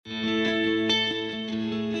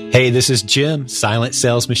Hey, this is Jim, Silent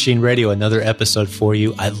Sales Machine Radio, another episode for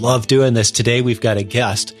you. I love doing this. Today we've got a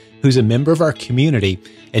guest who's a member of our community,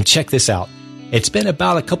 and check this out. It's been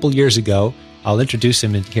about a couple years ago. I'll introduce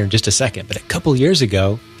him in here in just a second, but a couple years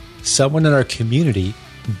ago, someone in our community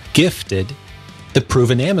gifted the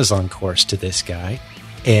Proven Amazon course to this guy,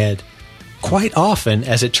 and quite often,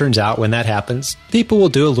 as it turns out, when that happens, people will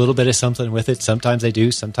do a little bit of something with it. Sometimes they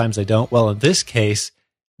do, sometimes they don't. Well, in this case,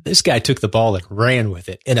 this guy took the ball and ran with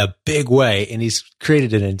it in a big way, and he's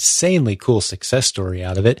created an insanely cool success story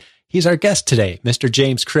out of it. He's our guest today, Mr.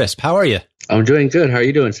 James Crisp. How are you? I'm doing good. How are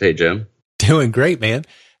you doing today, Jim? Doing great, man.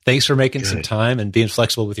 Thanks for making some time and being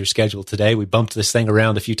flexible with your schedule today. We bumped this thing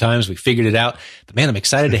around a few times. We figured it out. But man, I'm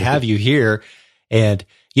excited to have you here. And,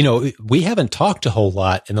 you know, we haven't talked a whole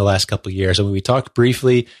lot in the last couple of years. I mean, we talked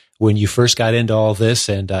briefly when you first got into all this,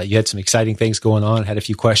 and you had some exciting things going on, had a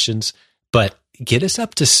few questions. But get us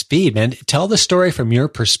up to speed, man. Tell the story from your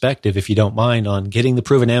perspective, if you don't mind, on getting the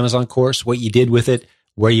Proven Amazon course, what you did with it,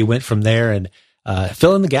 where you went from there, and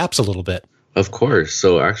fill in the gaps a little bit. Of course.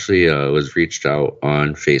 So actually, I was reached out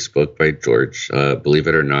on Facebook by George. Believe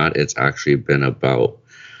it or not, it's actually been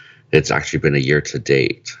a year to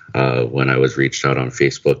date when I was reached out on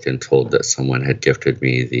Facebook and told that someone had gifted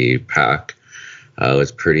me the pack. It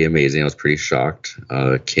was pretty amazing. I was pretty shocked.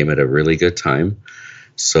 It came at a really good time.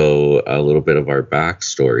 So a little bit of our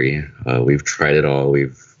backstory. We've tried it all.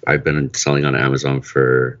 I've been selling on Amazon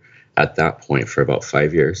at that point for about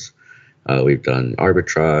 5 years. We've done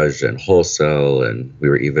arbitrage and wholesale, and we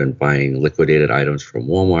were even buying liquidated items from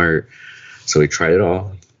Walmart. So we tried it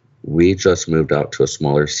all. We just moved out to a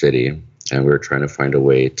smaller city, and we were trying to find a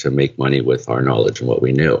way to make money with our knowledge and what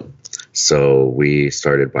we knew. So we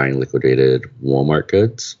started buying liquidated Walmart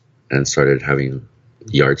goods and started having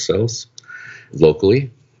yard sales locally,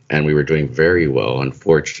 and we were doing very well.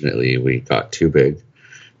 Unfortunately, we got too big.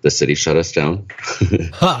 The city shut us down.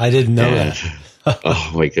 I didn't know that.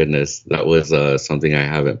 Oh my goodness. That was something I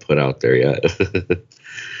haven't put out there yet.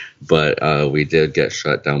 But we did get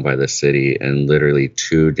shut down by the city, and literally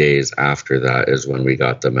 2 days after that is when we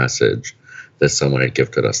got the message that someone had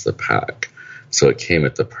gifted us the pack. So it came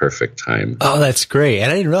at the perfect time. Oh, that's great. And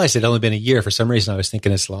I didn't realize it'd only been a year. For some reason, I was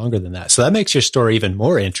thinking it's longer than that. So that makes your story even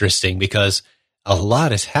more interesting, because a lot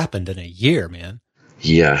has happened in a year, man.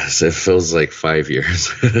 Yes, it feels like 5 years.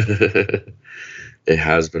 It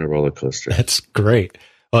has been a roller coaster. That's great.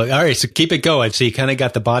 Well, all right, so keep it going. So you kind of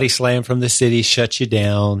got the body slam from the city, shut you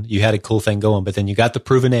down. You had a cool thing going, but then you got the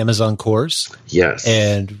Proven Amazon course. Yes.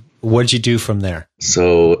 And what did you do from there?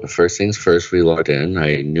 So first things first, we logged in.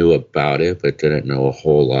 I knew about it, but didn't know a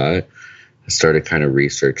whole lot. I started kind of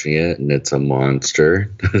researching it, and it's a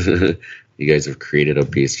monster. You guys have created a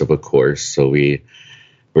beast of a course. So we're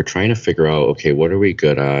trying to figure out, okay, what are we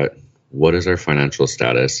good at? What is our financial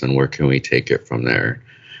status, and where can we take it from there?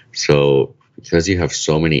 So because you have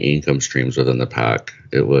so many income streams within the pack,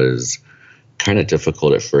 it was kind of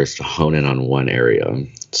difficult at first to hone in on one area.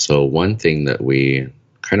 So one thing that we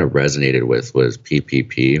kind of resonated with was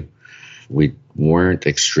PPP. We weren't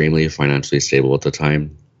extremely financially stable at the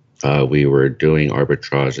time. We were doing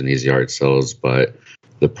arbitrage in these yard sales, but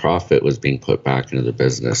the profit was being put back into the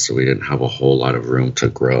business, so we didn't have a whole lot of room to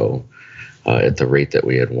grow at the rate that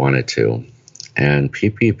we had wanted to. And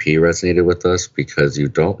PPP resonated with us because you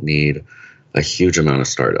don't need a huge amount of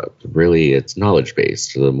startup. Really, it's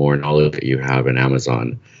knowledge-based. The more knowledge that you have in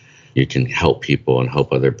Amazon, you can help people and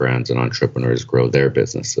help other brands and entrepreneurs grow their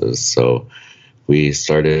businesses. So we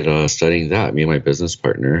started studying that. Me and my business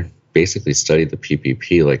partner basically studied the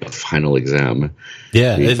PPP like a final exam.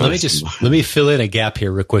 Yeah, let me fill in a gap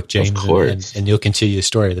here real quick, James, of course. And you'll continue the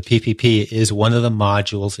story. The PPP is one of the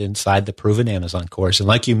modules inside the Proven Amazon course. And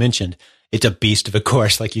like you mentioned, it's a beast of a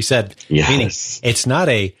course, like you said. Yes. Meaning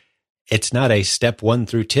it's not a step 1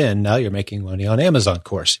 through 10. Now you're making money on Amazon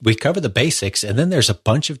course. We cover the basics, and then there's a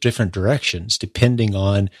bunch of different directions depending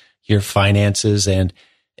on your finances. And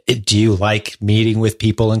do you like meeting with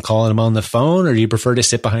people and calling them on the phone, or do you prefer to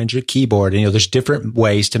sit behind your keyboard? And, there's different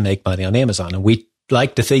ways to make money on Amazon, and we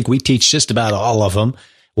like to think we teach just about all of them.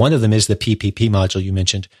 One of them is the PPP module you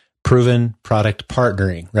mentioned, Proven Product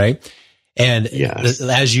Partnering, right? And yes,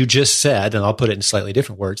 as you just said, and I'll put it in slightly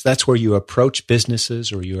different words, that's where you approach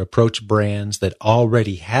businesses or you approach brands that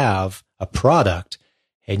already have a product,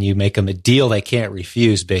 and you make them a deal they can't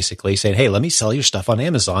refuse, basically saying, hey, let me sell your stuff on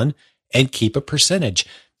Amazon and keep a percentage.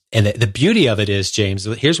 And the beauty of it is, James,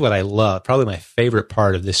 here's what I love. Probably my favorite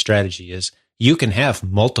part of this strategy is you can have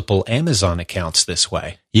multiple Amazon accounts this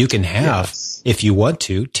way. You can have, if you want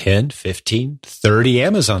to, 10, 15, 30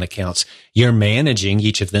 Amazon accounts. You're managing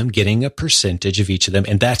each of them, getting a percentage of each of them.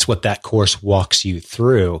 And that's what that course walks you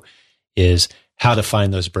through, is how to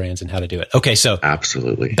find those brands and how to do it. Okay. So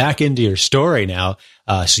absolutely, back into your story now.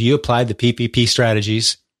 So you applied the PPP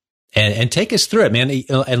strategies and take us through it, man.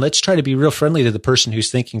 And let's try to be real friendly to the person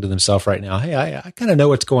who's thinking to themselves right now, hey, I kind of know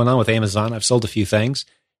what's going on with Amazon. I've sold a few things.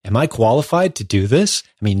 Am I qualified to do this?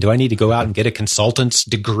 I mean, do I need to go out and get a consultant's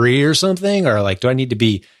degree or something? Or like, do I need to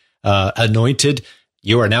be anointed?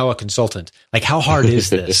 You are now a consultant. Like, how hard is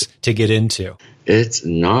this to get into? It's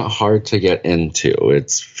not hard to get into.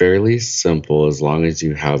 It's fairly simple as long as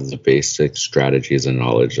you have the basic strategies and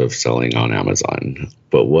knowledge of selling on Amazon.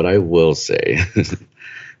 But what I will say,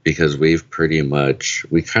 because we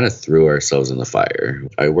kind of threw ourselves in the fire.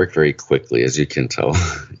 I worked very quickly, as you can tell.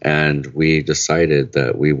 And we decided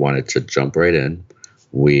that we wanted to jump right in.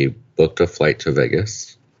 We booked a flight to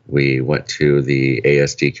Vegas. We went to the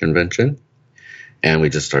ASD convention, and we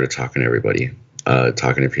just started talking to everybody,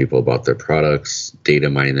 talking to people about their products, data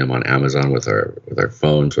mining them on Amazon with our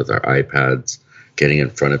phones, with our iPads, getting in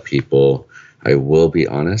front of people. I will be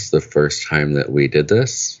honest, the first time that we did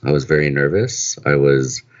this, I was very nervous. I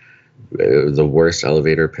was the worst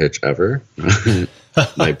elevator pitch ever.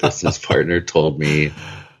 My business partner told me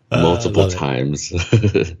multiple times.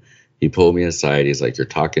 He pulled me aside. He's like, you're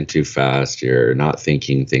talking too fast. You're not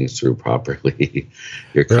thinking things through properly.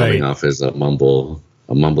 You're coming off as a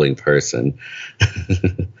mumbling person.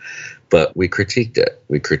 But we critiqued it.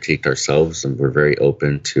 We critiqued ourselves, and we're very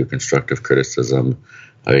open to constructive criticism.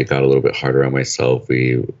 I got a little bit harder on myself.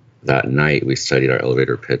 That night we studied our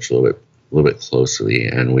elevator pitch a little bit closely,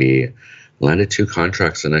 and we landed 2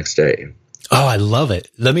 contracts the next day. Oh, I love it.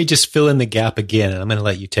 Let me just fill in the gap again, and I'm going to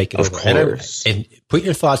let you take it over. Of course. And put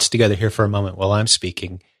your thoughts together here for a moment while I'm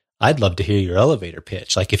speaking. I'd love to hear your elevator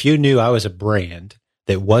pitch. Like, if you knew I was a brand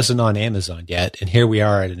that wasn't on Amazon yet, and here we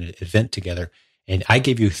are at an event together, and I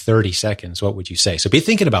gave you 30 seconds, what would you say? So be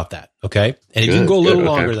thinking about that, okay? And you can go a little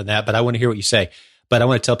longer than that, but I want to hear what you say. But I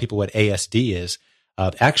want to tell people what ASD is.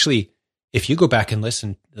 Actually, if you go back and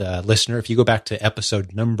listen, listener, if you go back to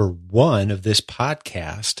episode number 1 of this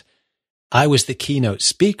podcast, I was the keynote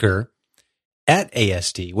speaker at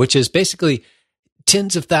ASD, which is basically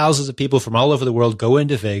tens of thousands of people from all over the world go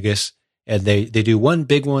into Vegas, and they do one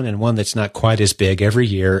big one and one that's not quite as big every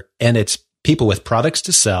year. And it's people with products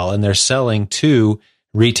to sell, and they're selling to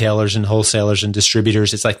retailers and wholesalers and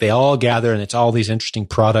distributors. It's like they all gather, and it's all these interesting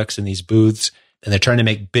products in these booths, and they're trying to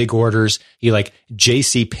make big orders.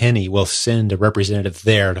 J.C. Penney will send a representative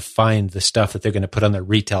there to find the stuff that they're going to put on their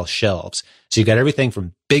retail shelves. So you've got everything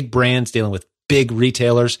from big brands dealing with big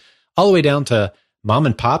retailers all the way down to mom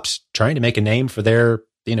and pops trying to make a name for their,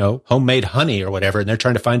 homemade honey or whatever. And they're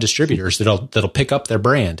trying to find distributors that'll pick up their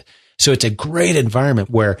brand. So it's a great environment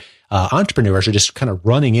where entrepreneurs are just kind of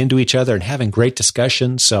running into each other and having great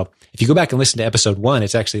discussions. So if you go back and listen to episode 1,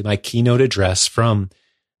 it's actually my keynote address from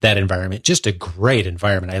that environment. Just a great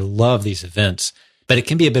environment. I love these events, but it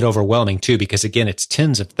can be a bit overwhelming too, because again, it's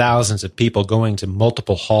tens of thousands of people going to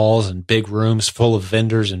multiple halls and big rooms full of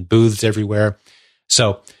vendors and booths everywhere.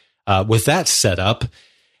 So with that set up,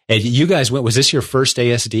 and you guys was this your first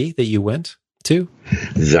ASD that you went to?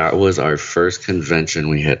 That was our first convention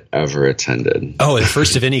we had ever attended. Oh, the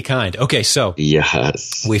first of any kind. Okay, so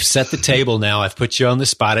yes, we've set the table now. I've put you on the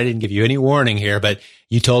spot. I didn't give you any warning here, but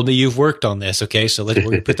you told me you've worked on this. Okay, so we're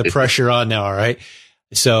going to put the pressure on now. All right.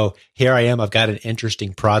 So here I am. I've got an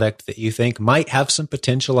interesting product that you think might have some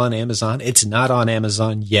potential on Amazon. It's not on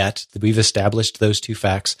Amazon yet. We've established those 2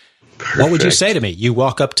 facts. Perfect. What would you say to me? You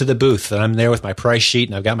walk up to the booth, and I'm there with my price sheet,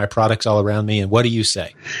 and I've got my products all around me. And what do you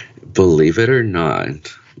say? Believe it or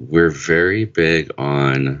not, we're very big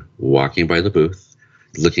on walking by the booth,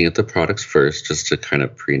 looking at the products first, just to kind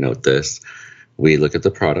of pre-note this. We look at the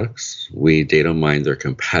products. We data mine their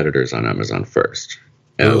competitors on Amazon first.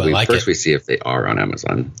 We see if they are on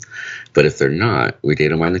Amazon. But if they're not, we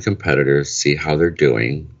data mine the competitors, see how they're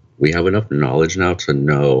doing. We have enough knowledge now to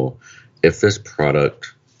know if this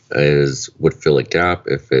product would fill a gap,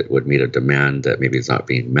 if it would meet a demand that maybe is not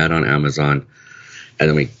being met on Amazon. And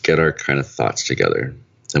then we get our kind of thoughts together.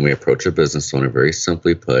 Then we approach a business owner, very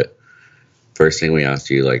simply put. First thing we ask,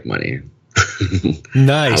 do you like money?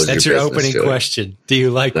 Nice. That's your opening question. Do you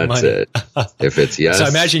like money? That's it. If it's yes. So I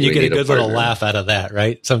imagine you get a good little laugh out of that,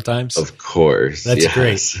 right? Sometimes. Of course. That's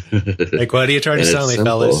great. Like, what are you trying to sell me,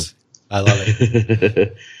 fellas? I love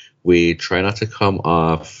it. We try not to come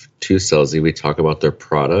off too salesy. We talk about their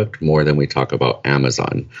product more than we talk about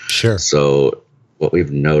Amazon. Sure. So what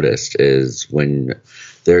we've noticed is when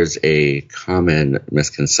there's a common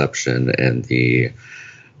misconception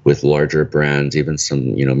with larger brands, even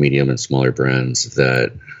some, medium and smaller brands,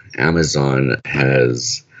 that Amazon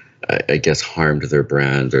has, I guess, harmed their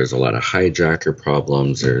brand. There's a lot of hijacker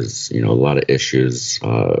problems. There's, a lot of issues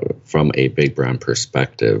from a big brand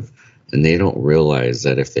perspective. And they don't realize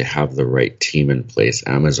that if they have the right team in place,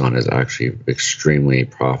 Amazon is actually extremely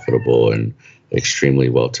profitable and extremely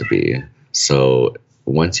well to be. So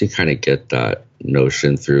once you kind of get that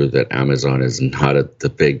notion through that Amazon is not the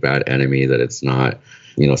big bad enemy, that it's not,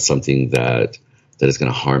 something that is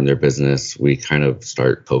going to harm their business, we kind of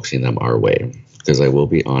start coaxing them our way. Because I will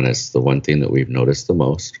be honest, the one thing that we've noticed the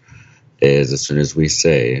most is as soon as we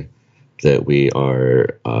say that we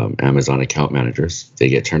are Amazon account managers, they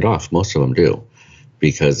get turned off. Most of them do,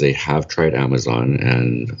 because they have tried Amazon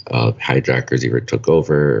and hijackers either took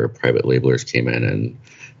over or private labelers came in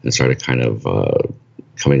and started kind of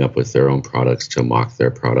coming up with their own products to mock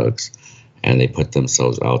their products. And they put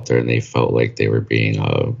themselves out there and they felt like they were being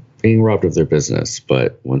robbed of their business.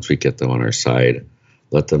 But once we get them on our side,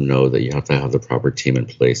 let them know that you have to have the proper team in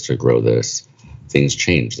place to grow this. Things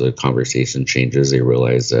change. The conversation changes. They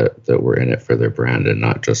realize that we're in it for their brand and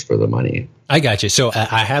not just for the money. I got you. So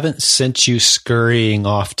I haven't sent you scurrying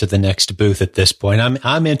off to the next booth at this point.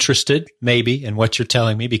 I'm interested maybe in what you're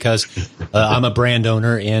telling me because I'm a brand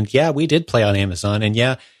owner, and yeah, we did play on Amazon, and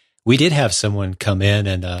yeah, we did have someone come in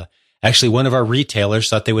and actually one of our retailers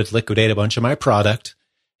thought they would liquidate a bunch of my product,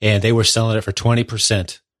 and they were selling it for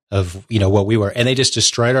 20% of what we were, and they just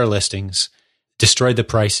destroyed our listings, destroyed the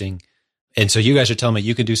pricing. And so you guys are telling me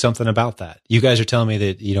you can do something about that. You guys are telling me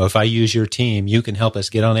that, if I use your team, you can help us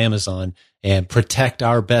get on Amazon and protect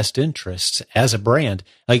our best interests as a brand.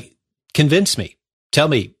 Like, convince me. Tell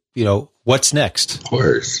me, what's next? Of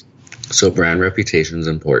course. So brand reputation is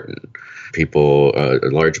important. People,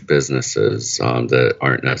 large businesses that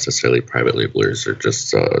aren't necessarily private labelers or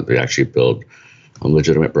just, they actually build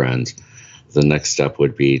legitimate brands. The next step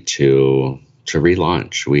would be to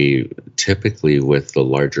relaunch. We typically, with the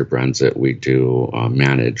larger brands that we do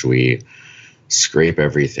manage, we scrape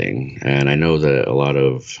everything. And I know that a lot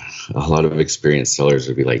of experienced sellers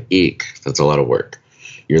would be like, eek, that's a lot of work.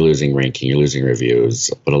 You're losing ranking, you're losing reviews.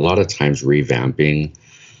 But a lot of times revamping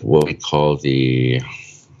what we call I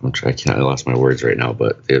lost my words right now,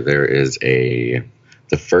 but there is the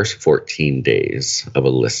first 14 days of a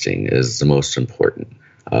listing is the most important.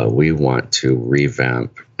 We want to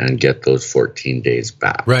revamp and get those 14 days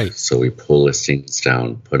back. Right. So we pull listings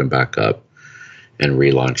down, put them back up, and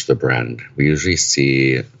relaunch the brand. We usually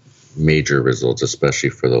see major results, especially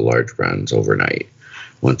for the large brands, overnight.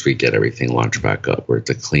 Once we get everything launched back up, where it's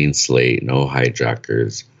a clean slate, no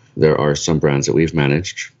hijackers. There are some brands that we've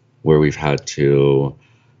managed where we can't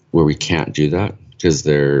do that because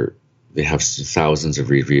they have thousands of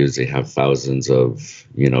reviews. They have thousands of,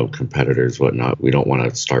 competitors, whatnot. We don't want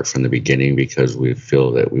to start from the beginning because we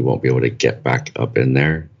feel that we won't be able to get back up in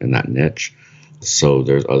there in that niche. So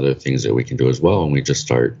there's other things that we can do as well. And we just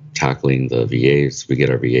start tackling the VAs. We get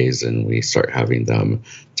our VAs and we start having them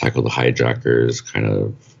tackle the hijackers, kind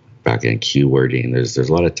of back end keywording. There's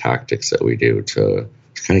a lot of tactics that we do to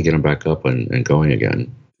kind of get them back up and going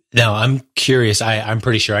again. Now, I'm curious. I'm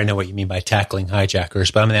pretty sure I know what you mean by tackling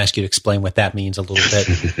hijackers, but I'm going to ask you to explain what that means a little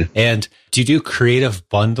bit. And do you do creative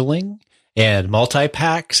bundling and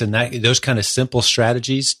multi-packs and those kind of simple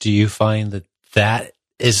strategies? Do you find that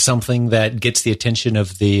is something that gets the attention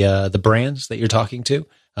of the brands that you're talking to?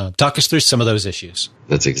 Talk us through some of those issues.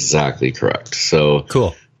 That's exactly correct. So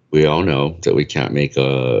cool. We all know that we can't make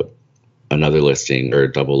another listing or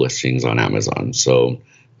double listings on Amazon. So in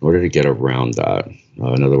order to get around that,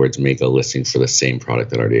 in other words, make a listing for the same product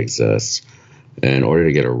that already exists. And in order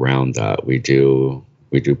to get around that, we do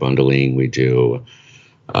bundling, we do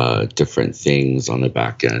different things on the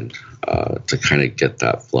back end to kind of get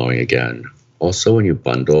that flowing again. Also, when you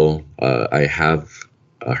bundle, I have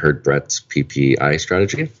heard Brett's PPI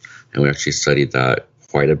strategy, and we actually studied that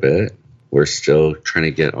quite a bit. We're still trying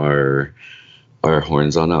to get our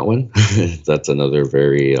horns on that one. That's another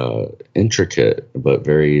very intricate but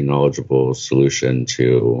very knowledgeable solution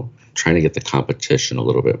to trying to get the competition a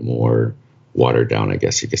little bit more watered down, I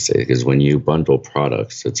guess you could say. Because when you bundle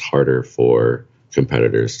products, it's harder for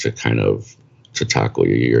competitors to tackle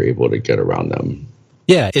you. You're able to get around them.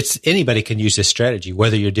 Yeah, anybody can use this strategy,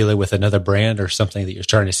 whether you're dealing with another brand or something that you're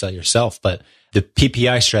trying to sell yourself. But the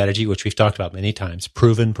PPI strategy, which we've talked about many times,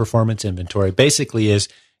 proven performance inventory, basically is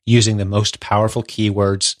using the most powerful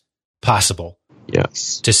keywords possible.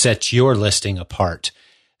 Yes. To set your listing apart.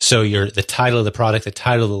 So the title of the product, the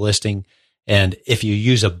title of the listing, And if you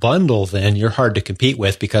use a bundle, then you're hard to compete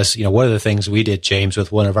with because, one of the things we did, James,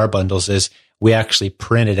 with one of our bundles is we actually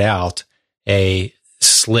printed out a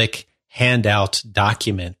slick handout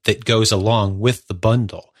document that goes along with the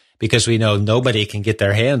bundle because we know nobody can get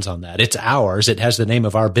their hands on that. It's ours. It has the name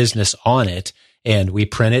of our business on it, and we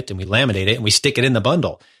print it and we laminate it and we stick it in the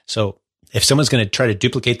bundle. So if someone's going to try to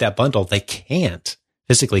duplicate that bundle, they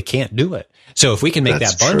physically can't do it. So if we can make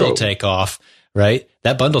that bundle take off, right?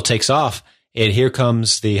 That bundle takes off, and here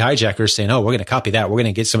comes the hijackers saying, oh, we're going to copy that. We're going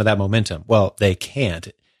to get some of that momentum. Well, they can't.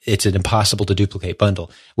 It's an impossible to duplicate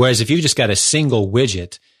bundle. Whereas if you just got a single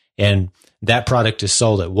widget and that product is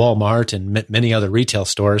sold at Walmart and many other retail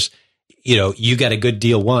stores, you got a good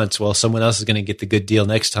deal once. Well, someone else is going to get the good deal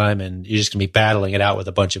next time, and you're just going to be battling it out with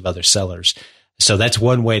a bunch of other sellers. So that's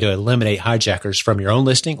one way to eliminate hijackers from your own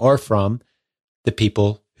listing or from the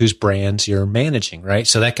people whose brands you're managing, right?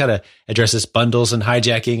 So that kind of addresses bundles and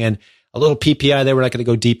hijacking and a little PPI there. We're not going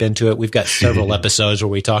to go deep into it. We've got several episodes where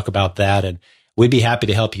we talk about that, and we'd be happy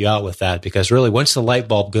to help you out with that because really once the light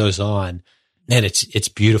bulb goes on, man, it's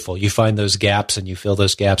beautiful. You find those gaps and you fill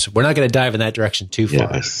those gaps. We're not going to dive in that direction too far.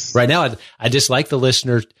 Yes. Right now, I just like the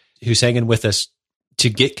listener who's hanging with us to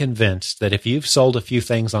get convinced that if you've sold a few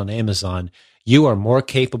things on Amazon, you are more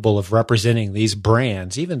capable of representing these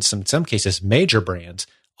brands, even in some cases, major brands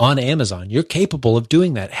on Amazon. You're capable of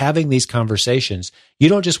doing that, having these conversations. You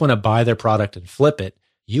don't just want to buy their product and flip it.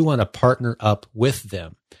 You want to partner up with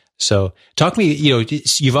them. So talk to me,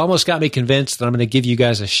 you've almost got me convinced that I'm going to give you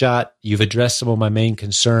guys a shot. You've addressed some of my main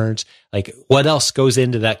concerns. Like what else goes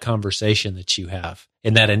into that conversation that you have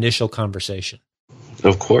in that initial conversation?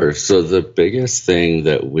 Of course. So the biggest thing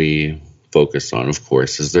that we focus on, of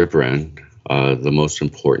course, is their brand. The most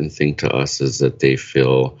important thing to us is that they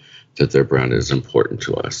feel that their brand is important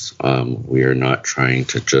to us. We are not trying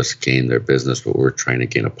to just gain their business, but we're trying to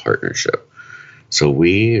gain a partnership. So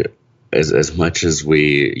we, as much as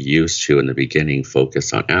we used to in the beginning,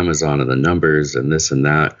 focus on Amazon and the numbers and this and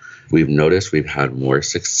that, we've noticed we've had more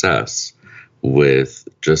success with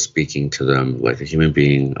just speaking to them like a human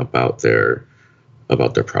being about their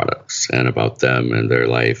products and about them and their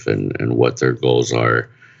life and what their goals are.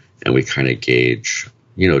 And we kind of gauge,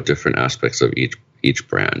 different aspects of each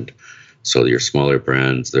brand. So your smaller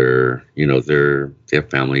brands, they have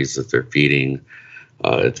families that they're feeding.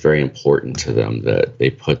 It's very important to them that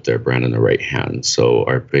they put their brand in the right hands. So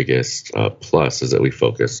our biggest plus is that we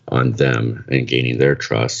focus on them and gaining their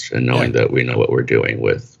trust and knowing that we know what we're doing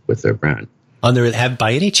with their brand.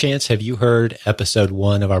 By any chance, have you heard episode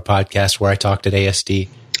 1 of our podcast where I talked at ASD?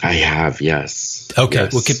 I have, yes. Okay,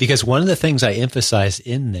 yes. Well, because one of the things I emphasize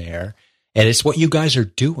in there, and it's what you guys are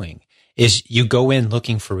doing, is you go in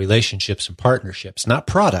looking for relationships and partnerships, not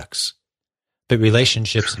products, but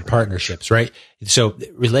relationships and partnerships, right? So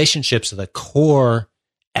relationships are the core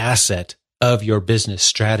asset of your business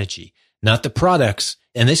strategy, not the products.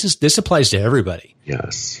 And this applies to everybody.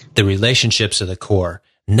 Yes. The relationships are the core,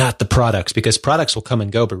 not the products, because products will come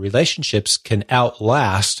and go, but relationships can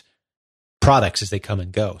outlast products as they come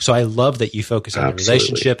and go. So I love that you focus on the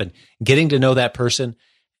relationship and getting to know that person,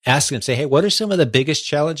 asking them, say, hey, what are some of the biggest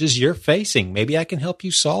challenges you're facing? Maybe I can help you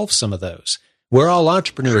solve some of those. We're all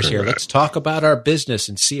entrepreneurs here. Let's talk about our business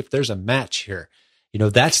and see if there's a match here.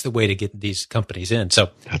 That's the way to get these companies in. So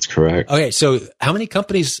that's correct. Okay. So how many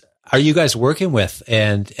companies are you guys working with?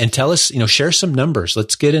 And tell us, share some numbers.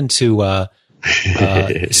 Let's get into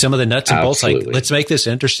some of the nuts and bolts. Like, let's make this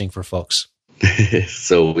interesting for folks.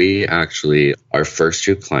 So we actually, our first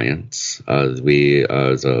 2 clients, we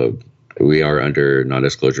are under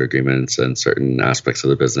non-disclosure agreements and certain aspects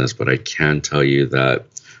of the business, but I can tell you that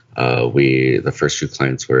the first 2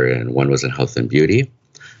 clients one was in health and beauty,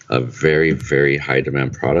 a very, very high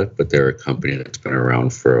demand product, but they're a company that's been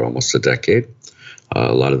around for almost a decade.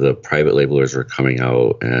 A lot of the private labelers were coming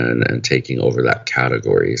out and taking over that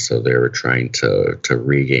category, so they were trying to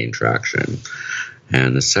regain traction.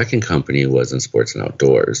 And the second company was in sports and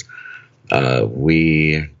outdoors.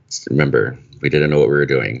 We didn't know what we were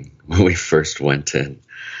doing when we first went in.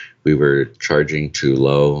 We were charging too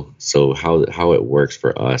low. So how it works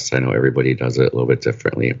for us, I know everybody does it a little bit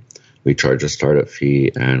differently. We charge a startup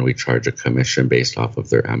fee and we charge a commission based off of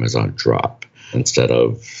their Amazon drop, instead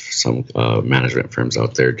of some management firms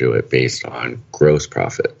out there do it based on gross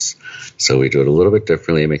profits. So we do it a little bit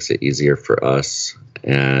differently. It makes it easier for us.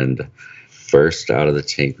 And first out of the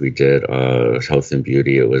tank, we did health and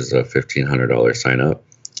beauty. It was a $1,500 sign up,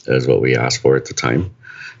 is what we asked for at the time.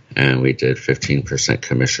 And we did 15%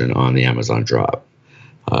 commission on the Amazon drop.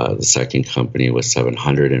 The second company was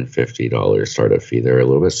 $750 startup fee. They're a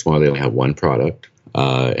little bit smaller. They only have one product.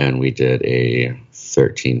 And we did a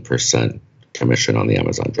 13% commission on the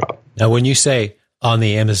Amazon drop. Now, when you say on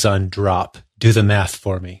the Amazon drop, do the math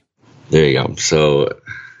for me. There you go. So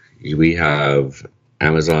we have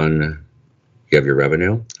Amazon, you have your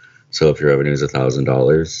revenue. So if your revenue is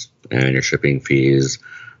 $1,000 and your shipping fees,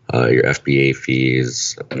 your FBA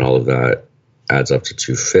fees, and all of that adds up to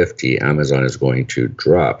 $250, Amazon is going to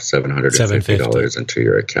drop $750 into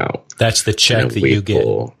your account. That's the check that you get.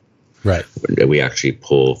 Right. We actually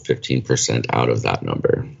pull 15% out of that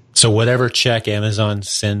number. So whatever check Amazon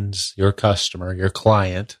sends your customer, your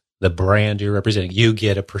client, the brand you're representing, you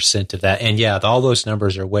get a percent of that. And yeah, all those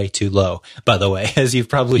numbers are way too low, by the way, as you've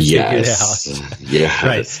probably figured out. Yes.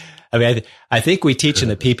 Right. I mean, I think we teach in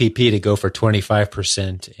the PPP to go for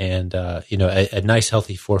 25% and, a nice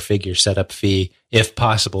healthy 4-figure setup fee, if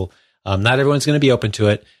possible. Not everyone's going to be open to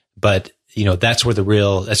it, but that's where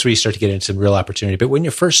that's where you start to get into some real opportunity. But when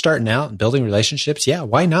you're first starting out and building relationships, yeah,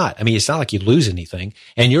 why not? I mean, it's not like you lose anything,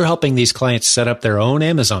 and you're helping these clients set up their own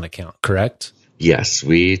Amazon account, correct? Yes,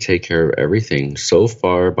 we take care of everything. So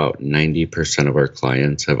far, about 90% of our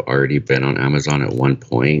clients have already been on Amazon at one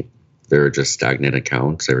point. They were just stagnant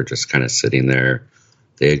accounts. They were just kind of sitting there.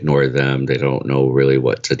 They ignore them. They don't know really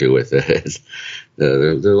what to do with it.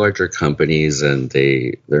 They're larger companies, and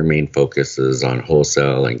their main focus is on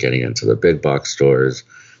wholesale and getting into the big box stores.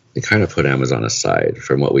 They kind of put Amazon aside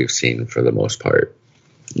from what we've seen for the most part.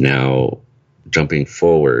 Now, jumping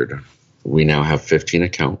forward, we now have 15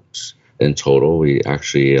 accounts in total. We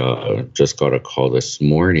actually just got a call this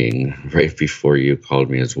morning, right before you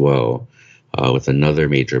called me as well, with another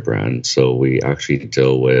major brand. So we actually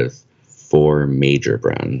deal with 4 major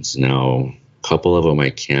brands. Now, a couple of them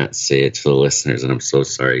I can't say it to the listeners, and I'm so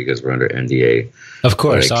sorry because we're under NDA. Of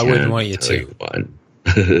course, I wouldn't want you to. One.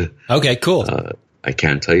 Okay, cool. I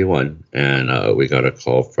can't tell you one. And we got a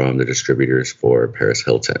call from the distributors for Paris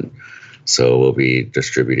Hilton. So we'll be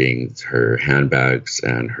distributing her handbags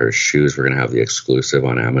and her shoes. We're going to have the exclusive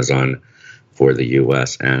on Amazon for the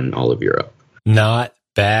US and all of Europe. Not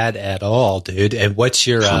bad at all, dude. And what's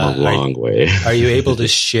your a long way? Are you able to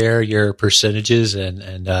share your percentages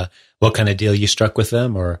and what kind of deal you struck with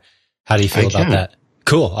them, or how do you feel about that?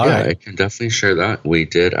 Cool. All right. I can definitely share that. We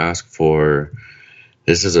did ask for,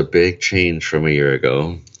 this is a big change from a year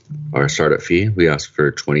ago. Our startup fee, we asked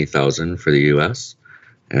for $20,000 for the US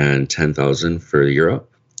and $10,000 for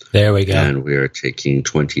Europe. There we go. And we are taking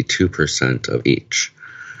 22% of each.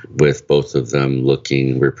 With both of them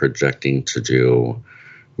we're projecting to do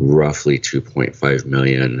roughly 2.5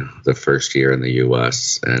 million the first year in the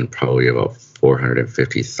US, and probably about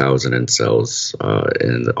 450,000 in sales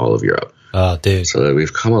in all of Europe. Oh, dude. So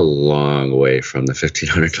we've come a long way from the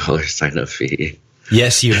 $1,500 sign-up fee.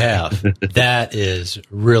 Yes, you have. That is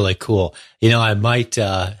really cool. I might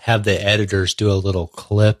have the editors do a little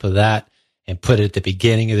clip of that and put it at the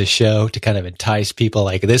beginning of the show to kind of entice people,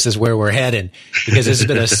 like, this is where we're heading, because this has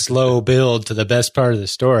been a slow build to the best part of the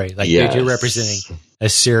story. Like, yes. Dude, you're representing a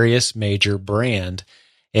serious major brand.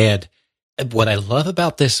 And what I love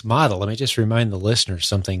about this model, let me just remind the listeners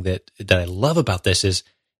something that I love about this is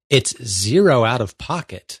it's zero out of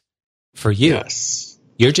pocket for you. Yes.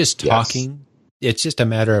 You're just talking. Yes. It's just a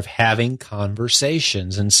matter of having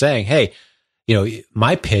conversations and saying, hey,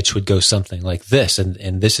 my pitch would go something like this,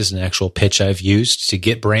 and this is an actual pitch I've used to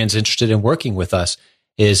get brands interested in working with us,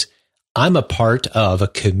 is I'm a part of a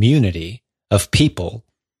community of people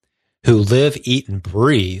who live, eat, and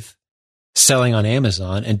breathe selling on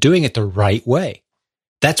Amazon and doing it the right way.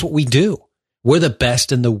 That's what we do. We're the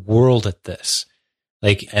best in the world at this.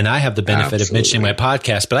 And I have the benefit of mentioning my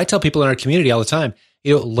podcast, but I tell people in our community all the time,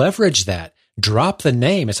 leverage that. Drop the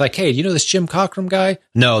name. It's like, hey, this Jim Cockrum guy?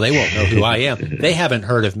 No, they won't know who I am. They haven't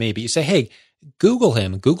heard of me. But you say, hey, Google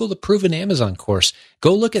him. Google the Proven Amazon course.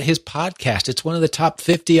 Go look at his podcast. It's one of the top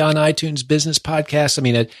 50 on iTunes business podcasts. I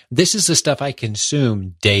mean, this is the stuff I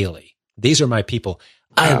consume daily. These are my people.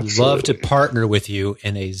 I'd love to partner with you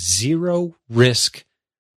in a zero risk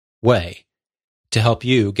way to help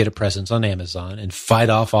you get a presence on Amazon and fight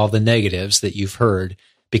off all the negatives that you've heard.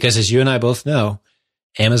 Because as you and I both know,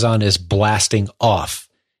 Amazon is blasting off,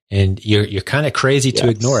 and you're kind of crazy to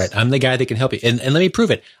ignore it. I'm the guy that can help you. And let me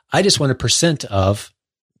prove it. I just want a percent of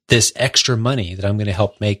this extra money that I'm going to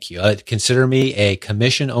help make you. Consider me a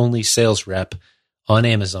commission-only sales rep on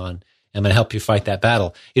Amazon. I'm going to help you fight that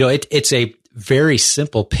battle. It's a very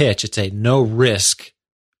simple pitch. It's a no-risk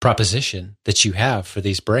proposition that you have for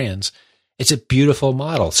these brands. It's a beautiful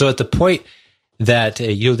model. So at the point that,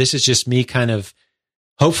 this is just me kind of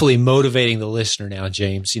hopefully motivating the listener now,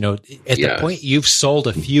 James, at the point you've sold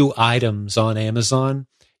a few items on Amazon,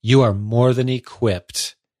 you are more than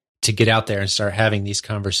equipped to get out there and start having these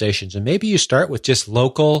conversations. And maybe you start with just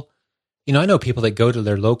local I know people that go to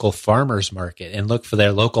their local farmer's market and look for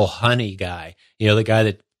their local honey guy, the guy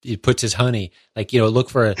that puts his honey, look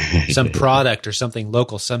for some product or something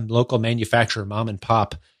local, some local manufacturer, mom and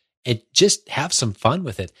pop, and just have some fun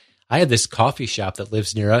with it. I had this coffee shop that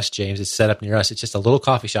lives near us, James. It's set up near us. It's just a little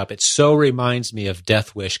coffee shop. It so reminds me of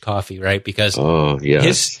Death Wish Coffee, right? Because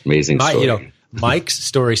amazing story. Mike's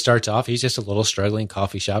story starts off, he's just a little struggling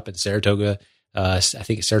coffee shop in Saratoga, I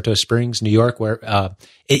think it's Saratoga Springs, New York, where,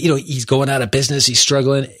 he's going out of business. He's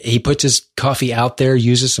struggling. He puts his coffee out there,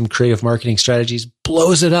 uses some creative marketing strategies,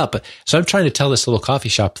 blows it up. So I'm trying to tell this little coffee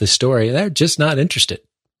shop this story, and they're just not interested.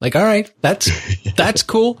 Like, all right, that's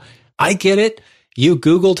cool. I get it. You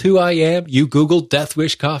Googled who I am. You Googled Death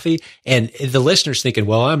Wish Coffee. And the listener's thinking,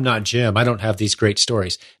 well, I'm not Jim. I don't have these great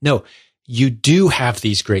stories. No, you do have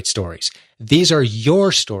these great stories. These are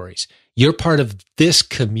your stories. You're part of this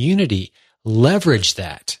community. Leverage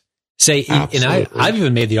that. Say, Absolutely. And I've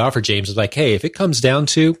even made the offer, James, of like, hey, if it comes down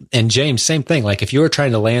to, and James, same thing. Like if you were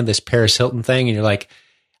trying to land this Paris Hilton thing and you're like,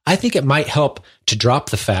 I think it might help to drop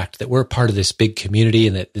the fact that we're part of this big community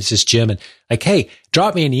and that this is Jim, and like, hey,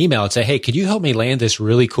 drop me an email and say, hey, could you help me land this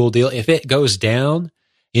really cool deal? If it goes down,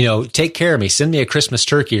 take care of me. Send me a Christmas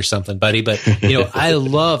turkey or something, buddy. But, I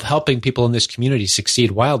love helping people in this community succeed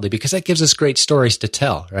wildly because that gives us great stories to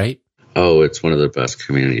tell, right? Oh, it's one of the best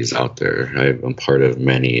communities out there. I'm part of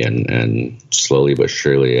many, and slowly but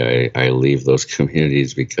surely I leave those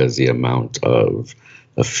communities because the amount of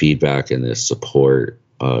feedback and the support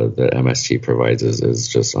that MST provides is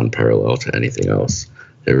just unparalleled to anything else.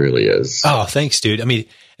 It really is. Oh, thanks, dude. I mean,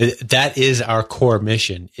 that is our core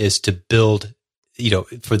mission, is to build,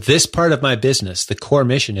 for this part of my business, the core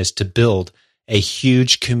mission is to build a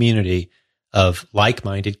huge community of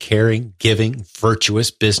like-minded, caring, giving,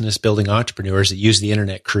 virtuous business building entrepreneurs that use the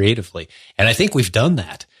internet creatively. And I think we've done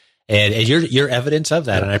that. And you're evidence of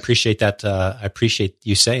that. And I appreciate that. I appreciate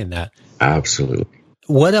you saying that. Absolutely.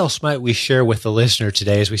 What else might we share with the listener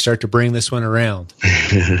today as we start to bring this one around?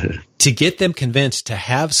 To get them convinced to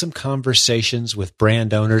have some conversations with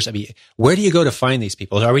brand owners. I mean, where do you go to find these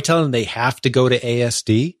people? Are we telling them they have to go to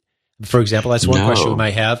ASD? For example, that's one question we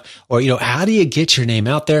might have. Or, how do you get your name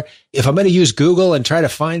out there? If I'm going to use Google and try to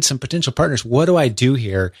find some potential partners, what do I do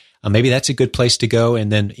here? Maybe that's a good place to go.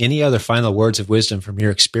 And then any other final words of wisdom from your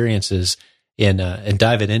experiences in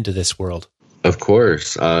diving into this world? Of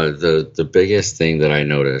course. The biggest thing that I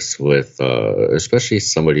notice with, especially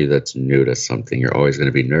somebody that's new to something, you're always going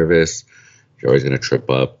to be nervous. You're always going to trip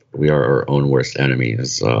up. We are our own worst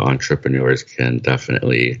enemies. Entrepreneurs can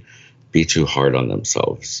definitely be too hard on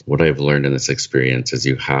themselves. What I've learned in this experience is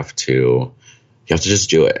you have to just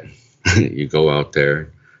do it. You go out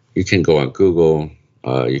there. You can go on Google.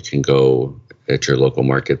 You can go at your local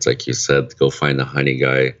markets, like you said. Go find the honey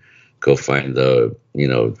guy. Go find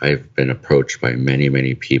I've been approached by many,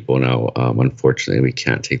 many people now. Unfortunately, we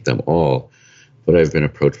can't take them all. But I've been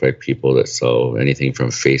approached by people that sell anything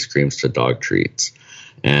from face creams to dog treats.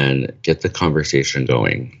 And get the conversation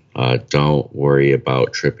going. Don't worry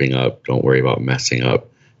about tripping up. Don't worry about messing up.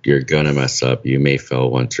 You're going to mess up. You may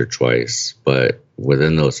fail once or twice, but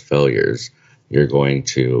within those failures, you're going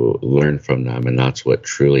to learn from them. And that's what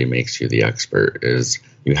truly makes you the expert, is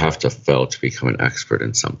you have to fail to become an expert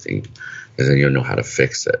in something, because then you'll know how to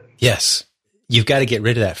fix it. Yes. You've got to get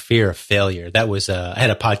rid of that fear of failure. That was, I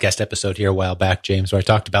had a podcast episode here a while back, James, where I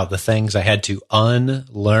talked about the things I had to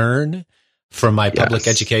unlearn from my public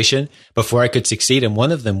education before I could succeed. And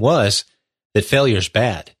one of them was that failure's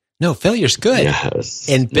bad. No, failure's good. Yes.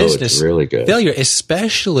 In business, it's really good. Failure,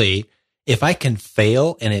 especially if I can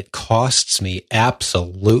fail and it costs me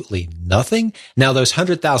absolutely nothing. Now, those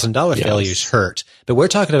 $100,000 failures hurt, but we're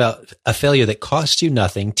talking about a failure that costs you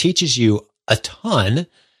nothing, teaches you a ton.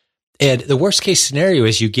 And the worst case scenario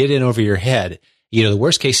is you get in over your head. The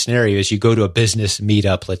worst case scenario is you go to a business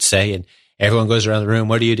meetup, let's say, and everyone goes around the room.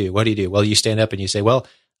 What do you do? What do you do? Well, you stand up and you say, well,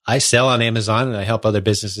 I sell on Amazon and I help other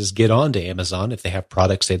businesses get onto Amazon if they have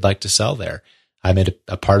products they'd like to sell there. I'm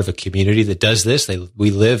a part of a community that does this. We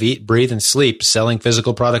live, eat, breathe, and sleep selling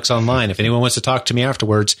physical products online. If anyone wants to talk to me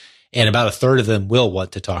afterwards, and about a third of them will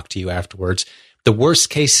want to talk to you afterwards, the worst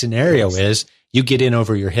case scenario is you get in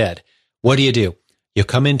over your head. What do? You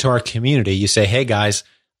come into our community. You say, hey guys,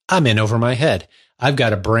 I'm in over my head. I've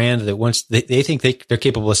got a brand that they think they're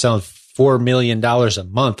capable of selling $4 million a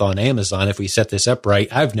month on Amazon if we set this up right.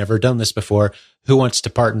 I've never done this before. Who wants to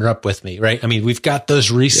partner up with me, right? I mean, we've got those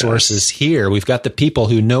resources here. We've got the people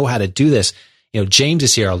who know how to do this. James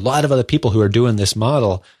is here. A lot of other people who are doing this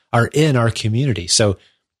model are in our community. So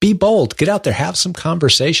be bold, get out there, have some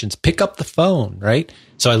conversations, pick up the phone, right?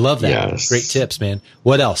 So I love that. Yes. Great tips, man.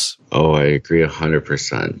 What else? Oh, I agree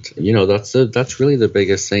 100%. That's really the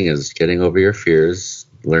biggest thing is getting over your fears,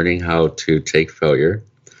 learning how to take failure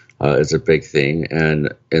is a big thing.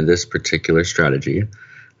 And in this particular strategy,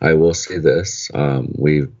 I will say this,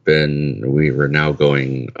 we were now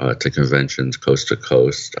going to conventions coast to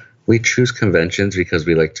coast. We choose conventions because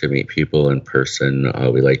we like to meet people in person.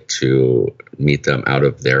 We like to meet them out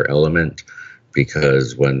of their element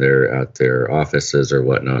because when they're at their offices or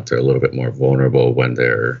whatnot, they're a little bit more vulnerable. When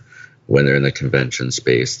they're in the convention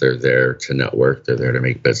space, they're there to network. They're there to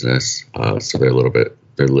make business. So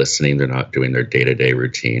they're listening. They're not doing their day-to-day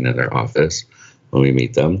routine in their office. When we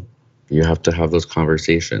meet them, you have to have those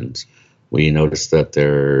conversations. We notice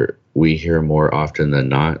that we hear more often than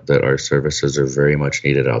not that our services are very much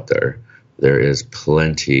needed out there. There is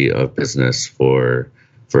plenty of business for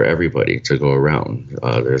everybody to go around.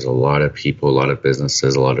 There's a lot of people, a lot of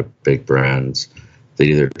businesses, a lot of big brands that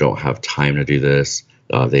either don't have time to do this,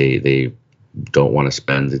 they don't want to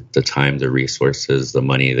spend the time, the resources, the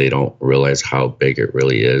money. They don't realize how big it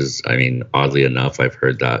really is. I mean, oddly enough, I've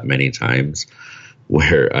heard that many times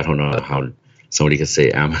where I don't know how somebody could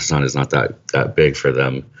say Amazon is not that big for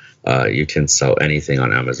them. You can sell anything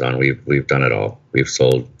on Amazon. We've done it all. We've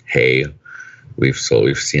sold hay. We've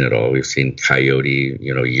seen it all. We've seen coyote,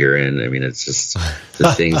 urine. I mean, it's just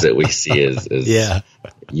the things that we see is yeah.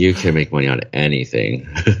 You can make money on anything.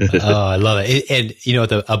 Oh, I love it. And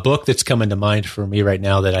a book that's coming to mind for me right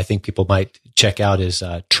now that I think people might check out is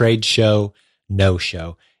Trade Show No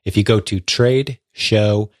Show. If you go to Trade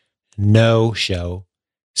Show No Show,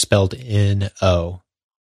 spelled N-O,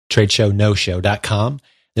 tradeshownoshow.com.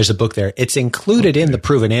 There's a book there. It's included in the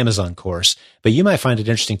Proven Amazon course, but you might find it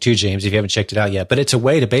interesting too, James, if you haven't checked it out yet. But it's a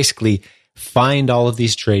way to basically find all of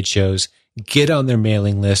these trade shows, get on their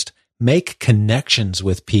mailing list, make connections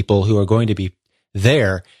with people who are going to be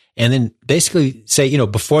there, and then basically say,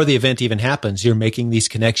 before the event even happens, you're making these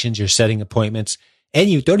connections, you're setting appointments, and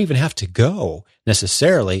you don't even have to go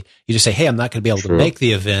necessarily. You just say, hey, I'm not going to be able to make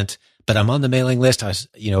the event, but I'm on the mailing list. I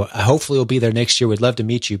hopefully will be there next year. We'd love to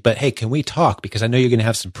meet you. But hey, can we talk? Because I know you're going to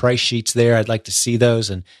have some price sheets there. I'd like to see those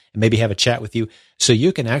and maybe have a chat with you. So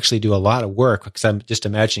you can actually do a lot of work, because I'm just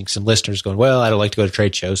imagining some listeners going, well, I don't like to go to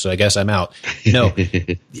trade shows, so I guess I'm out. No,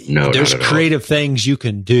 no, there's creative things you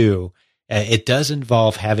can do. It does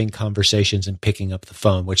involve having conversations and picking up the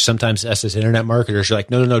phone, which sometimes us as internet marketers are like,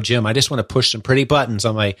 no, Jim, I just want to push some pretty buttons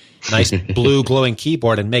on my nice blue glowing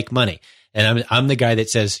keyboard and make money. And I'm the guy that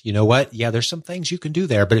says, you know what? Yeah, there's some things you can do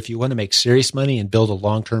there, but if you want to make serious money and build a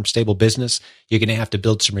long-term stable business, you're going to have to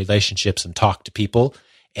build some relationships and talk to people.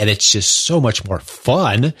 And it's just so much more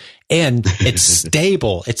fun, and it's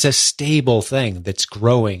stable. It's a stable thing that's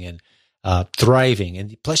growing and thriving.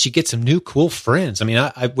 And plus you get some new cool friends. I mean,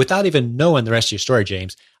 I without even knowing the rest of your story,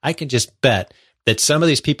 James, I can just bet that some of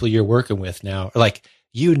these people you're working with now are like,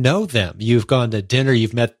 them. You've gone to dinner.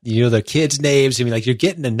 You've met, the kids' names. I mean, like, you're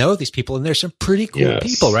getting to know these people, and there's some pretty cool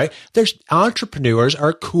people, right? There's entrepreneurs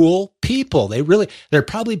are cool people. They're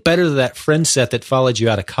probably better than that friend set that followed you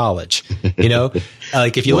out of college.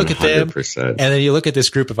 Like if you look at them 100%. And then you look at this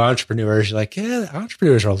group of entrepreneurs, you're like, yeah,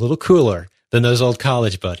 entrepreneurs are a little cooler than those old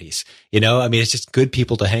college buddies. I mean, it's just good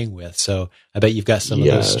people to hang with. So I bet you've got some of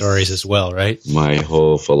those stories as well, right? My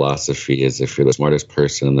whole philosophy is if you're the smartest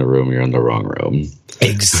person in the room, you're in the wrong room.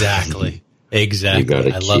 Exactly. You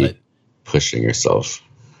gotta I love it. Pushing yourself.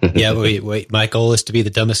 Yeah, wait. My goal is to be the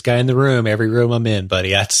dumbest guy in the room, every room I'm in,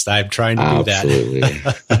 buddy. I'm trying to do that.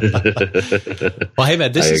 Well, hey,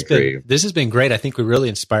 man, this has been great. I think we really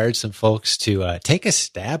inspired some folks to take a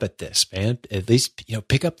stab at this, man. At least,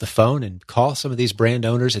 pick up the phone and call some of these brand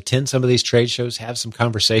owners, attend some of these trade shows, have some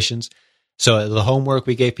conversations. So the homework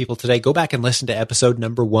we gave people today, go back and listen to episode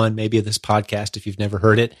number 1, maybe of this podcast if you've never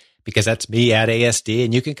heard it, because that's me at ASD,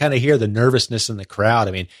 and you can kind of hear the nervousness in the crowd.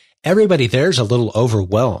 I mean, everybody there's a little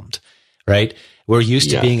overwhelmed, right? We're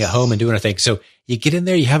used to being at home and doing our thing. So you get in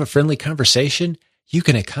there, you have a friendly conversation, you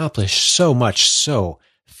can accomplish so much so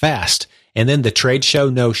fast. And then the Trade Show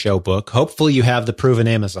No Show book. Hopefully you have the Proven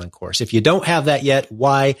Amazon course. If you don't have that yet,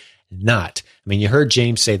 why not? I mean, you heard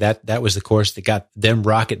James say that was the course that got them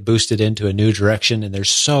rocket boosted into a new direction. And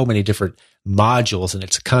there's so many different modules, and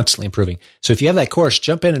it's constantly improving. So if you have that course,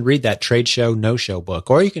 jump in and read that Trade Show No Show book,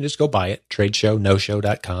 or you can just go buy it,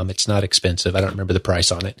 tradeshownoshow.com. It's not expensive. I don't remember the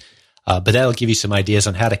price on it. But that'll give you some ideas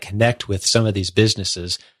on how to connect with some of these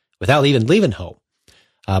businesses without even leaving home.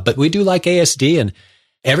 But we do like ASD, and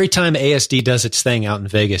Every time ASD does its thing out in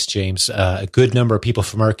Vegas, James, a good number of people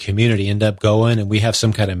from our community end up going, and we have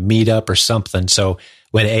some kind of meetup or something. So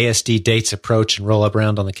when ASD dates approach and roll up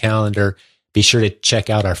around on the calendar, be sure to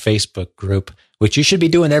check out our Facebook group, which you should be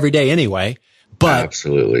doing every day anyway. But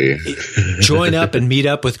absolutely, join up and meet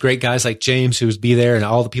up with great guys like James, who's be there, and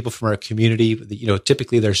all the people from our community. You know,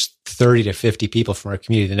 typically there's 30 to 50 people from our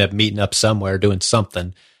community that end up meeting up somewhere, doing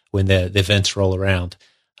something when the events roll around.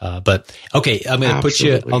 But okay, I'm going to put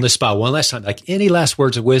you on the spot one last time. Like, any last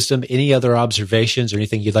words of wisdom, any other observations or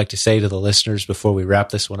anything you'd like to say to the listeners before we wrap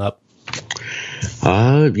this one up?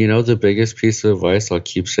 The biggest piece of advice I'll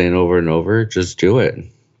keep saying over and over, just do it.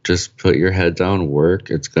 Just put your head down, work.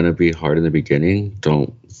 It's going to be hard in the beginning.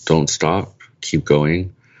 Don't stop. Keep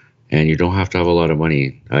going. And you don't have to have a lot of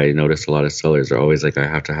money. I notice a lot of sellers are always like, I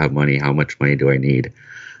have to have money. How much money do I need?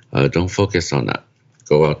 Don't focus on that.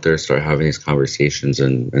 Go out there, start having these conversations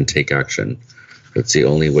and take action. It's the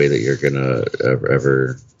only way that you're going to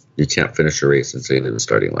ever, you can't finish a race and stay in the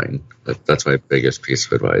starting line. That's my biggest piece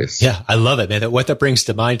of advice. Yeah, I love it, man. What that brings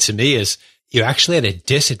to mind to me is you're actually at a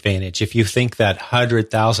disadvantage if you think that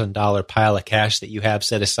 $100,000 pile of cash that you have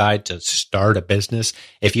set aside to start a business,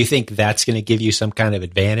 if you think that's going to give you some kind of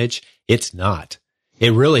advantage, it's not.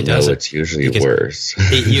 It really doesn't. No, it's usually worse.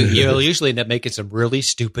 You'll usually end up making some really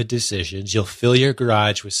stupid decisions. You'll fill your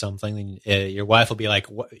garage with something, and your wife will be like,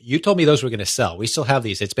 you told me those were going to sell. We still have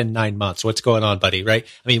these. It's been 9 months. What's going on, buddy? Right?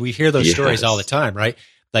 I mean, we hear those stories all the time, right?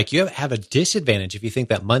 Like, you have a disadvantage if you think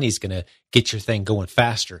that money's going to get your thing going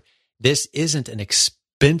faster. This isn't an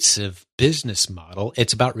expensive business model.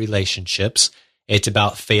 It's about relationships. It's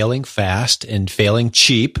about failing fast and failing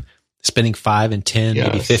cheap. Spending $5 and $10,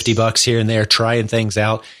 maybe $50 here and there, trying things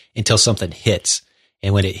out until something hits.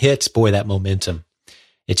 And when it hits, boy, that momentum,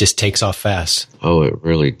 it just takes off fast. Oh, it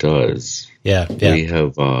really does. Yeah. We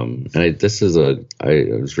have, I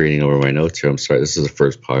was reading over my notes here. I'm sorry. This is the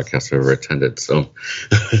first podcast I've ever attended. So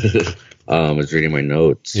I was reading my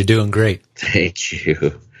notes. You're doing great. Thank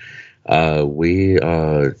you.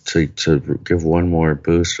 To give one more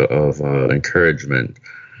boost of encouragement,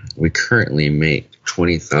 we currently make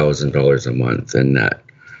 $20,000 a month in net,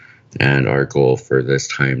 and our goal for this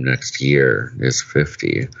time next year is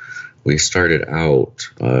 50. We started out.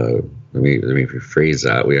 Let me rephrase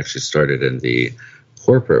that. We actually started in the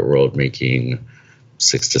corporate world making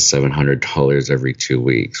 $600 to $700 every 2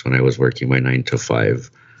 weeks when I was working my 9 to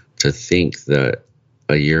 5. To think that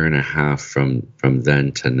a year and a half from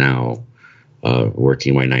then to now,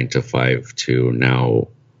 working my 9 to 5 to now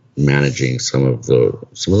managing some of the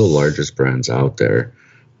largest brands out there,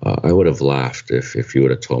 I would have laughed if you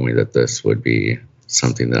would have told me that this would be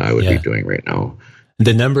something that I would be doing right now.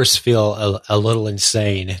 The numbers feel a little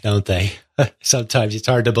insane, don't they? Sometimes it's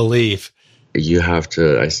hard to believe. You have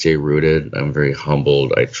to. I stay rooted. I'm very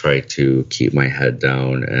humbled. I try to keep my head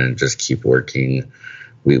down and just keep working.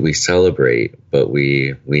 We celebrate, but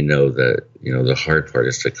we know that, the hard part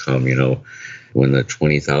is to come. When the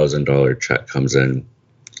 $20,000 check comes in,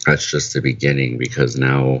 that's just the beginning, because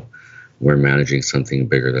now we're managing something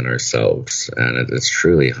bigger than ourselves. And it's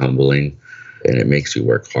truly humbling, and it makes you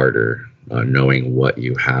work harder, knowing what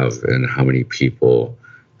you have and how many people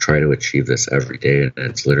try to achieve this every day. And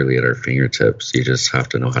it's literally at our fingertips. You just have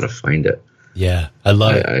to know how to find it. Yeah, I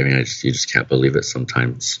love it. I mean, you just can't believe it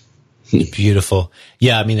sometimes. Beautiful.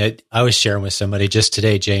 Yeah, I mean, I was sharing with somebody just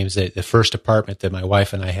today, James, that the first apartment that my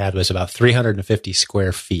wife and I had was about 350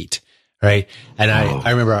 square feet. Right. And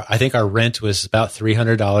I remember, I think our rent was about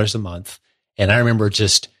 $300 a month. And I remember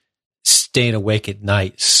just staying awake at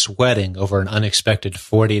night, sweating over an unexpected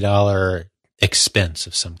 $40 expense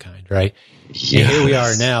of some kind. Right. Yes. And here we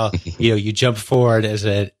are now, you jump forward as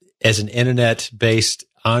an internet based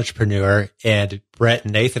entrepreneur, and Brett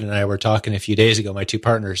and Nathan and I were talking a few days ago, my two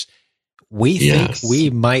partners, we think we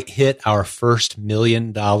might hit our first $1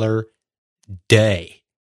 million day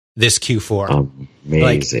this Q4.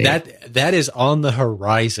 Amazing. Like that is on the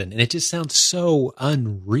horizon, and it just sounds so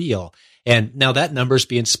unreal. And now that number's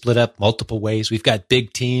being split up multiple ways. We've got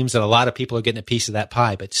big teams, and a lot of people are getting a piece of that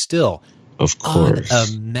pie, but still, of course,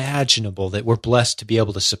 unimaginable that we're blessed to be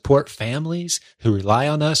able to support families who rely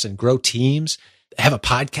on us and grow teams, have a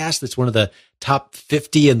podcast that's one of the top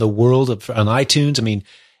 50 in the world on iTunes. I mean,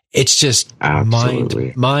 it's just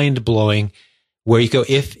mind blowing where you go.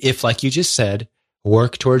 If like you just said,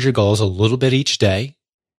 work towards your goals a little bit each day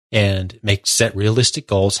and set realistic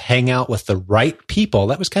goals, hang out with the right people.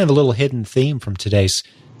 That was kind of a little hidden theme from today's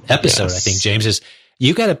episode. I think, James, is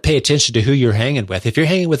you got to pay attention to who you're hanging with. If you're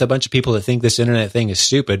hanging with a bunch of people that think this internet thing is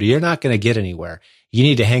stupid, you're not going to get anywhere. You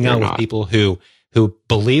need to hang out with people who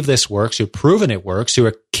believe this works, who've proven it works, who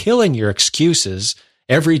are killing your excuses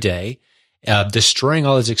every day, destroying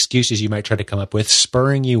all those excuses you might try to come up with,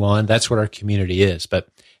 spurring you on. That's what our community is. But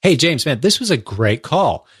hey, James, man, this was a great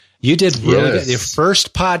call. You did really good. Your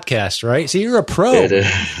first podcast, right? So you're a pro. It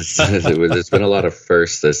is. There's been a lot of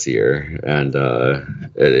firsts this year. And I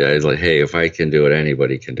was like, hey, if I can do it,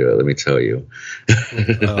 anybody can do it. Let me tell you.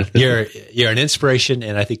 You're an inspiration,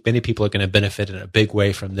 and I think many people are going to benefit in a big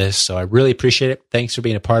way from this. So I really appreciate it. Thanks for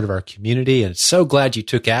being a part of our community. And so glad you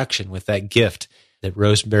took action with that gift that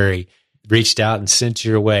Rosemary reached out and sent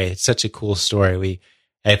your way. It's such a cool story.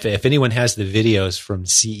 If anyone has the videos from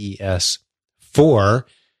CES 4,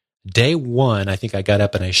 Day 1, I think I got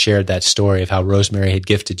up and I shared that story of how Rosemary had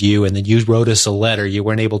gifted you, and then you wrote us a letter. You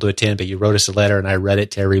weren't able to attend, but you wrote us a letter, and I read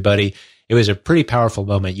it to everybody. It was a pretty powerful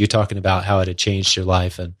moment, you talking about how it had changed your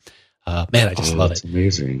life, and man, I just love it. That's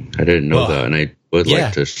amazing. I didn't know that, and I would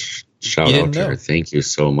like to shout out to her. Thank you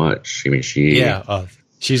so much. I mean,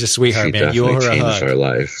 she's a sweetheart, man. You owe her a hug. Changed our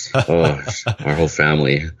lives. Our whole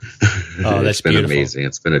family. That's been beautiful. Amazing.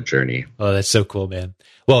 It's been a journey. Oh, that's so cool, man.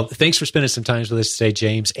 Well, thanks for spending some time with us today,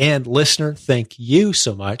 James. And listener, thank you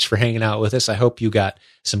so much for hanging out with us. I hope you got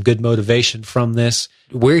some good motivation from this.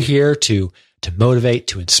 We're here to motivate,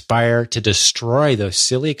 to inspire, to destroy those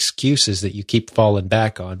silly excuses that you keep falling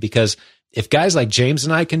back on. Because if guys like James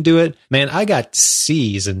and I can do it, man, I got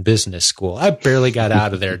C's in business school. I barely got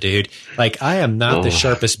out of there, dude. Like, I am not the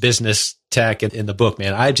sharpest business tech in the book,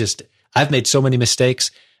 man. I've made so many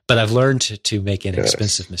mistakes, but I've learned to make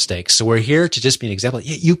inexpensive mistakes. So we're here to just be an example.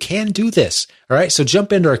 Yeah, you can do this. All right. So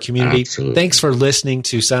jump into our community. Absolutely. Thanks for listening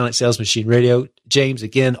to Silent Sales Machine Radio. James,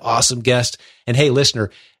 again, awesome guest. And hey,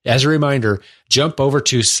 listener, as a reminder, jump over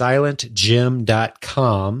to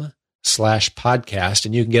silentjim.com/podcast,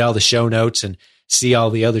 and you can get all the show notes and see all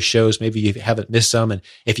the other shows. Maybe you haven't missed some. And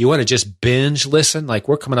if you want to just binge listen, like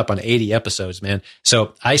we're coming up on 80 episodes, man.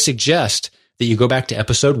 So I suggest that you go back to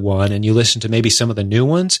episode 1 and you listen to maybe some of the new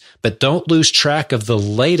ones, but don't lose track of the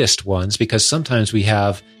latest ones, because sometimes we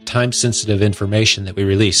have time-sensitive information that we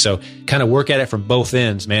release. So kind of work at it from both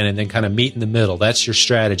ends, man, and then kind of meet in the middle. That's your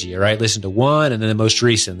strategy, all right? Listen to 1 and then the most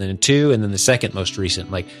recent, then 2 and then the second most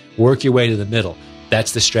recent. Like, work your way to the middle.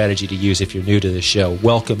 That's the strategy to use if you're new to the show.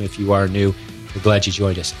 Welcome if you are new. We're glad you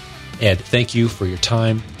joined us. And thank you for your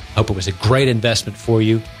time. Hope it was a great investment for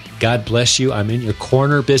you. God bless you. I'm in your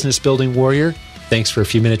corner, business building warrior. Thanks for a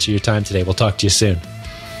few minutes of your time today. We'll talk to you soon.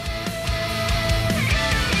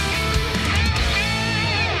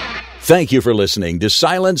 Thank you for listening to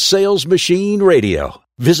Silent Sales Machine Radio.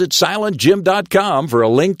 Visit silentjim.com for a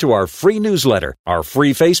link to our free newsletter, our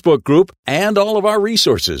free Facebook group, and all of our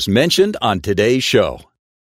resources mentioned on today's show.